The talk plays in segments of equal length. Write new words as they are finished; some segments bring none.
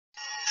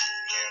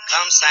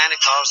comes Santa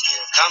Claus,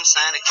 here comes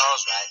Santa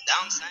Claus, right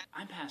down Santa.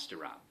 I'm Pastor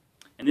Rob,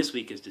 and this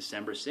week is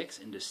December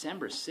 6th, and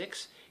December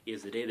 6th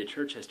is the day the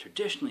church has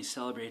traditionally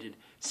celebrated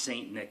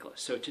St. Nicholas.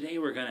 So today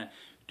we're going to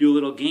do a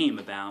little game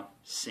about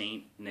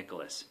St.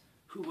 Nicholas.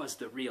 Who was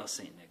the real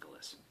St.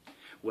 Nicholas?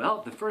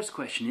 Well, the first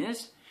question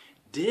is,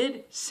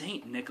 did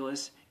St.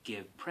 Nicholas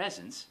give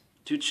presents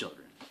to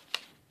children?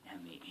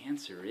 And the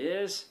answer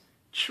is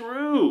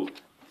true.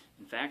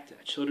 In fact,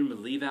 children would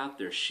leave out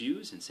their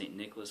shoes and St.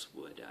 Nicholas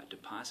would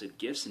deposit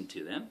gifts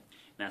into them. And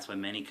that's why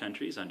many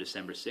countries on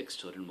December 6th,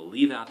 children will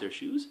leave out their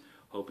shoes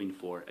hoping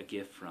for a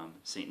gift from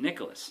St.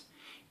 Nicholas.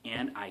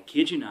 And I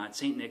kid you not,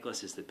 St.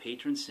 Nicholas is the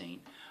patron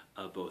saint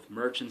of both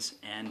merchants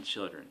and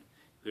children.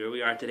 Here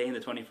we are today in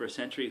the 21st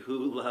century.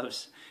 Who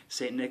loves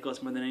St.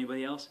 Nicholas more than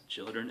anybody else?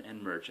 Children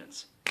and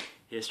merchants.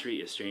 History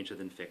is stranger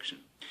than fiction.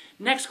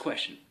 Next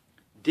question.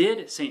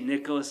 Did St.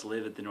 Nicholas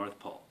live at the North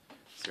Pole?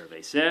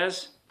 Survey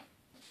says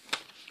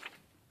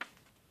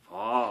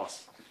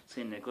false.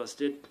 St. Nicholas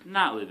did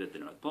not live at the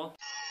North Pole.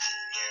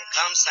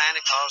 Here comes Santa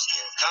Claus,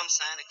 here comes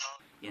Santa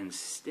Claus.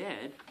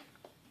 Instead,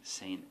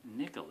 St.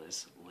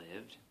 Nicholas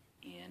lived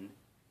in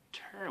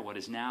what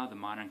is now the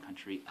modern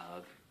country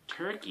of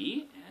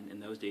Turkey, and in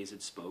those days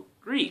it spoke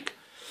Greek.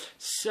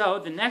 So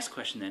the next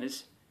question then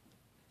is,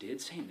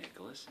 did St.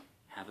 Nicholas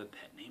have a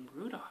pet named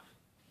Rudolph?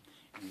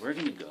 And we're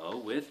going to go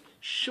with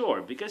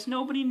sure, because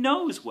nobody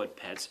knows what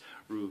pets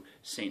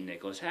St.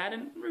 Nicholas had,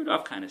 and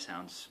Rudolph kind of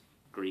sounds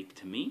Greek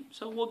to me,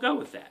 so we'll go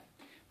with that.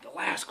 The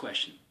last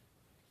question.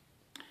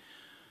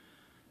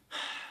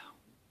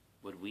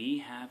 Would we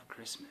have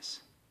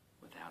Christmas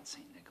without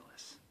St.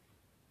 Nicholas?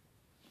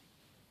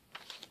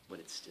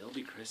 Would it still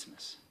be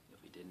Christmas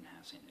if we didn't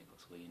have St.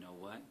 Nicholas? Well, you know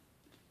what?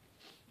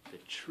 The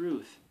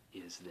truth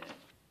is that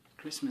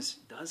Christmas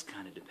does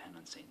kind of depend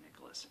on St.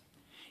 Nicholas.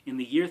 In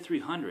the year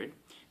 300,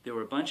 there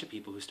were a bunch of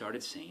people who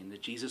started saying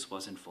that Jesus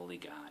wasn't fully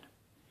God.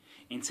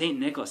 And St.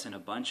 Nicholas and a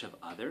bunch of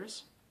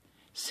others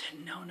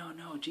said,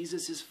 no,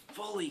 Jesus is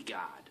fully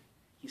God.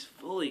 He's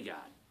fully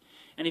God.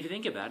 And if you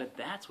think about it,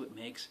 that's what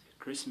makes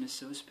Christmas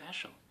so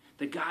special.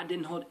 That God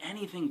didn't hold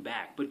anything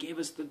back, but gave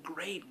us the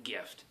great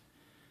gift.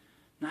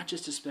 Not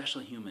just a special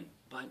human,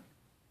 but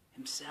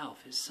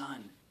himself, his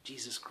son,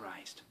 Jesus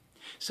Christ.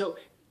 So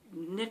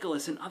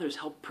Nicholas and others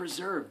helped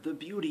preserve the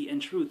beauty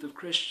and truth of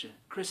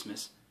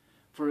Christmas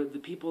for the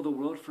people of the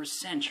world for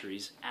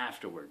centuries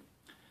afterward.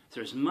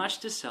 So there's much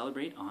to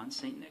celebrate on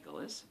St.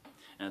 Nicholas.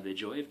 The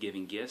joy of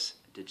giving gifts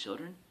to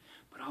children,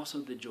 but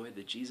also the joy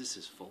that Jesus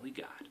is fully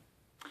God.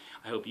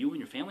 I hope you and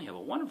your family have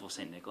a wonderful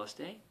St. Nicholas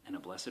Day and a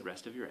blessed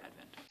rest of your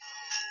Advent.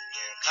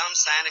 Here comes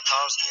Santa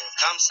Claus, here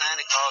comes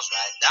Santa Claus,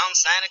 right down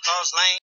Santa Claus Lane.